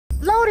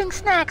loading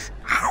snacks.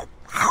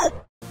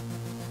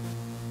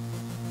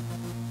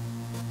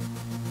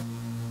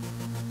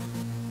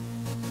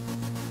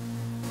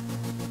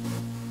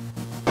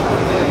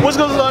 What's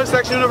going on, Loading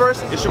Snacks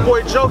Universe? It's your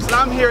boy Jokes, and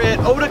I'm here at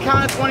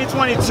Otakon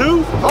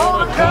 2022.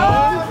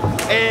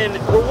 Otakon! And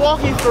we're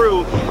walking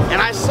through,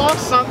 and I saw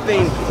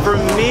something for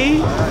me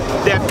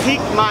that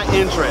piqued my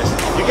interest.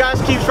 You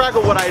guys keep track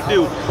of what I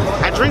do.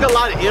 I drink a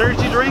lot of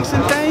energy drinks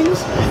and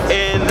things,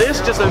 and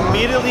this just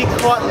immediately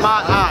caught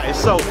my eye.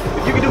 So,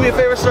 if you can do me a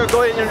favor, sir,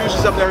 go ahead and introduce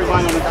yourself to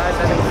everybody on the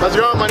How's it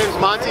going? My name is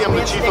Monty. I'm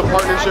the Chief of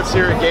Partnerships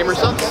here at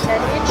Supps,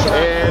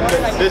 and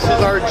this is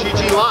our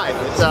GG line.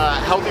 It's a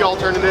healthy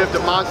alternative to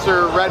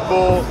Monster, Red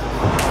Bull,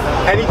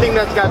 anything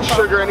that's got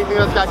sugar, anything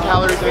that's got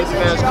calories, anything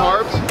that has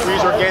carbs. We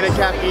use organic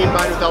caffeine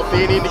minus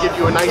L-theanine to give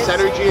you a nice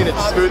energy, and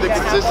it's smooth and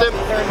consistent.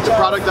 The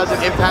product doesn't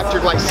impact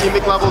your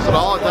glycemic levels at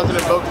all. It doesn't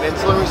invoke an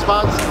insulin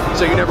response,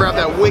 so you never have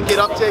that wicked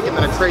uptick and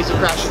then a crazy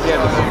crash at the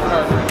end.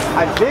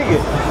 I dig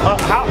it.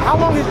 How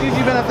long has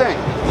GG been a thing?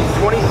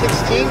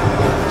 2016.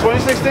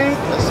 2016?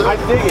 Yes, sir. I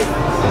dig it.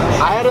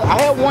 I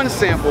had one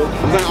sample.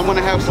 I'm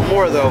gonna have some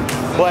more though,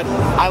 but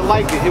I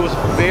liked it. It was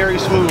very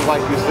smooth,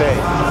 like you say,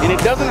 and it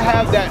doesn't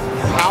have that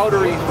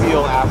powdery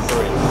feel after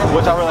it,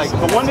 which I really like.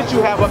 The one that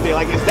you have up there,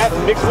 like, is that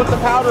mixed with the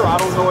powder? I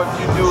don't know if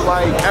you do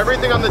like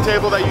everything on the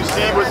table that you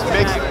see was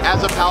mixed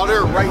as a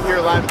powder right here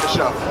live at the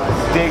show.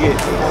 Dig it.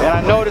 And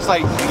I noticed,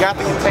 like, you got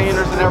the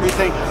containers and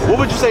everything. What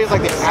would you say is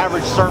like the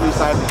average serving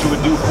size that you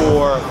would do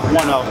for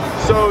one of them?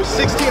 So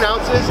 16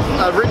 ounces.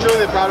 Originally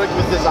the product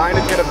was designed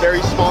to get a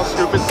very small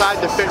scoop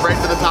inside to fit right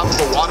to the top of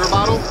a water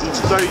bottle.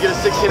 So you get a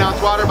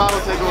 16-ounce water bottle,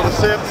 take a little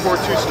sip, pour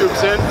 2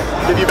 scoops in,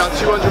 give you about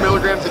 200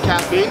 milligrams of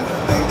caffeine.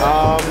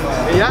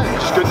 And yeah,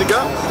 it's good to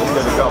go. It's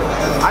good to go.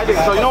 I think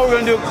so. You know what we're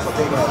gonna do?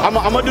 I'm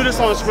gonna do this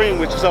on screen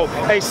with you. So,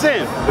 hey,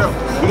 Sin,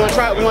 we're gonna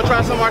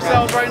try some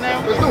ourselves right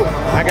now. Let's do it.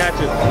 I got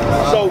you.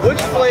 So,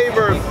 which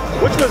flavor?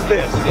 Which was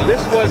this?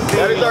 This was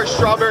that is our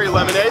strawberry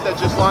lemonade that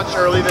just launched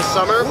early this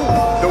summer.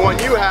 The one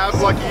you have,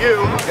 lucky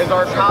you, is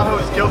our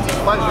Tahoe's Guilty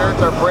Pleasure.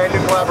 It's our brand new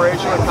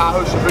collaboration with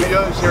Tahoe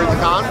Shibuya here at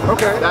Otakon.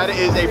 Okay. That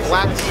is a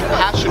black tea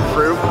passion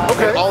fruit.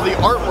 Okay. And all the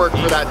artwork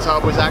for that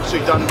tub was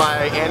actually done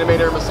by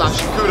animator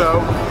Masashi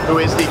Kudo, who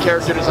is the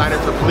character designer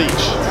for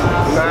Bleach.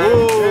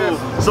 Ooh.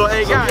 So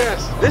hey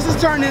guys, this has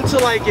turned into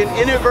like an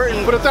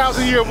inadvertent with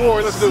 1,000-year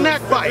war. Let's do it.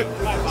 Snack bite.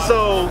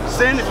 So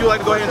Sin, if you'd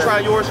like to go ahead and try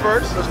yours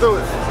first. Let's do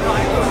it.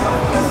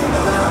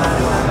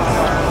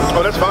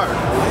 Oh, that's fire.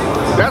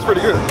 That's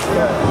pretty good.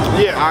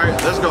 Yeah. All right,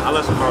 let's go.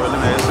 Let's go. Let me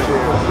see.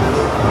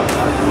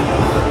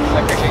 I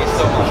appreciate you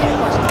so much.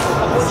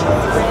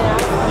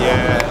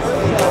 Yeah.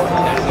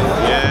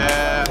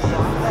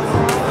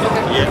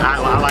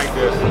 I like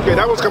this. Okay,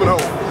 that one's coming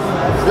home.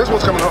 This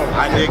one's coming home.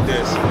 I dig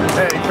this.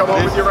 Hey, come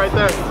on with you right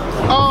there.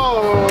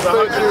 Oh, the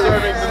 100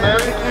 servings in there.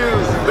 Thank you.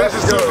 This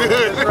is too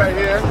good. This right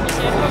here.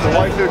 The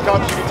white food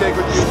cups you can take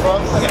with you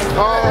from.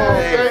 Oh,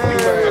 thank you.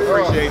 I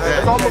appreciate that.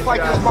 It's almost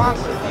like your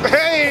sponsor.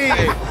 Hey,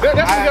 that's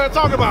what you gotta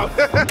talk about.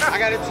 I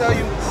gotta tell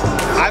you,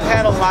 I've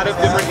had a lot of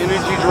different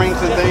energy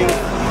drinks and things.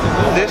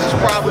 This is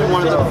probably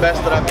one of the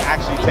best that I've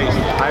actually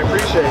tasted. I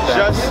appreciate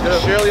that.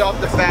 Just surely off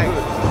the fact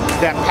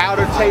that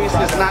powder taste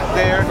is not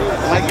there.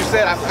 Like you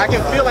said, I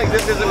can feel like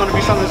this isn't going to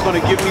be something that's going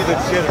to give me the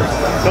jitters.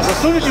 Because as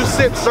soon as you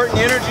sip certain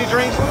energy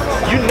drinks,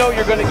 you know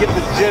you're going to get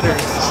the jitters.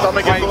 The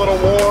stomach gets a little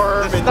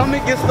warm. The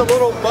stomach gets a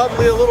little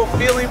bubbly, a little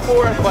feeling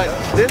for it, but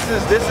this is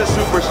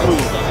super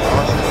smooth.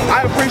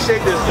 I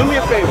appreciate this. Do me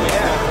a favor.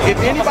 If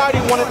anybody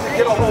wanted to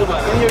get a hold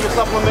of any of your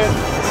supplements,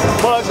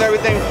 plugs,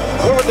 everything,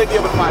 where would they be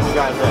able to find you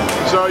guys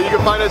at? So you can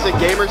find us at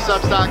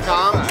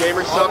Supps.com,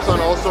 Supps on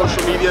all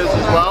social medias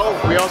as well.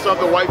 We also have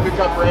the White Food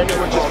Cup branding,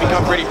 which has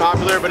become pretty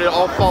popular, but it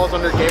all falls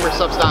under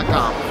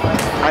Supps.com.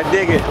 I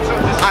dig it.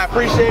 I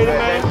appreciate it,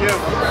 man. Thank you.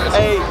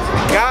 Hey,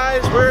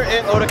 guys, we're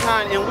at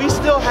Otakon, and we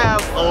still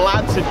have a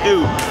lot to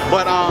do,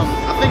 but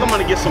I think I'm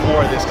going to get some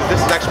more of this, because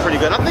this is actually pretty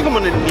good. I think I'm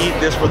going to need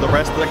this for the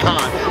rest of the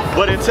con.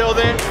 But until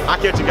then, I'll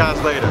catch you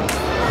guys later.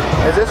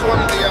 Is this one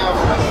of the...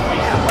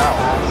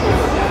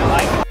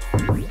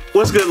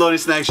 What's good, Loading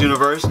Snacks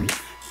Universe?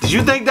 Did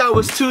you think that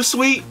was too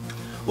sweet?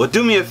 Well,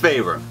 do me a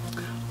favor.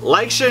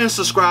 Like, share, and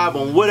subscribe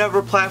on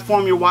whatever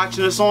platform you're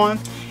watching us on.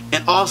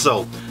 And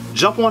also,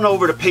 jump on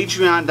over to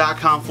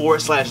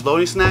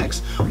patreon.com/loading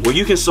snacks, where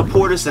you can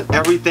support us in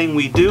everything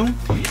we do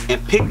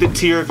and pick the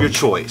tier of your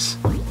choice.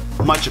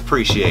 Much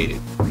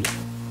appreciated.